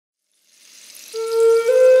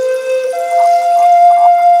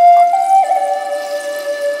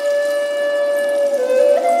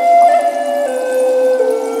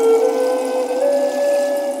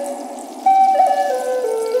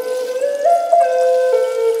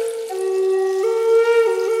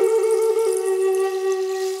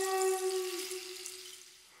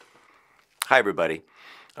Hi everybody,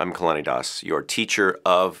 I'm Kalani, your teacher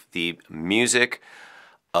of the Music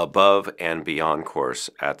Above and Beyond course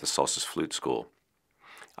at the Solstice Flute School.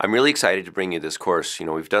 I'm really excited to bring you this course.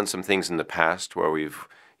 We've done some things in the past where we've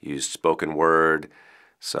used spoken word,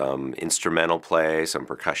 some instrumental play, some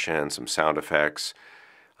percussion, some sound effects,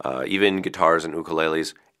 even guitars and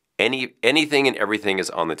ukuleles. Anything and everything is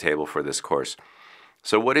on the table for this course.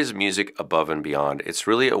 So what is Music Above and Beyond? It's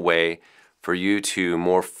really a way for you to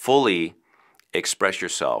more fully express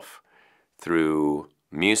yourself through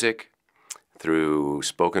music, through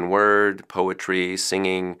spoken word, poetry,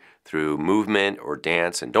 singing, through movement or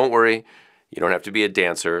dance. And don't worry, you don't have to be a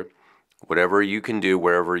dancer. Whatever you can do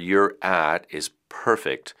wherever you're at is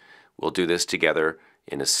perfect. We'll do this together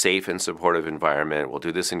in a safe and supportive environment. We'll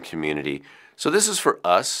do this in community. So this is for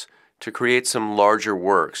us to create some larger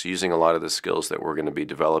works using a lot of the skills that we're going to be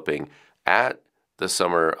developing at the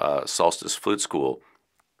Summer Solstice Flute School,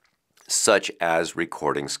 such as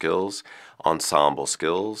recording skills, ensemble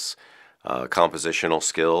skills, compositional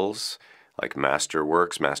skills, like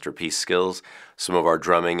masterworks, masterpiece skills, some of our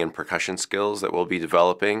drumming and percussion skills that we'll be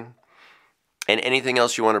developing, and anything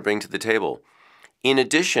else you want to bring to the table. In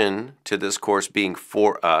addition to this course being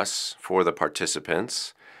for us, for the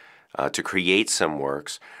participants, to create some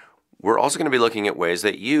works, we're also going to be looking at ways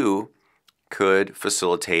that you could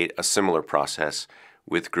facilitate a similar process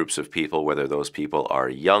with groups of people, whether those people are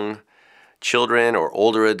young children or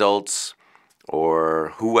older adults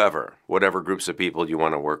or whoever, whatever groups of people you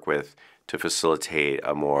want to work with to facilitate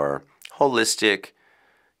a more holistic,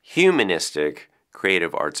 humanistic,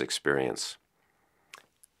 creative arts experience.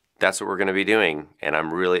 That's what we're going to be doing, and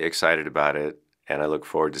I'm really excited about it, and I look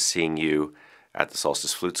forward to seeing you at the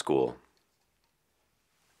Solstice Flute School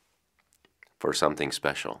for something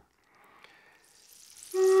special.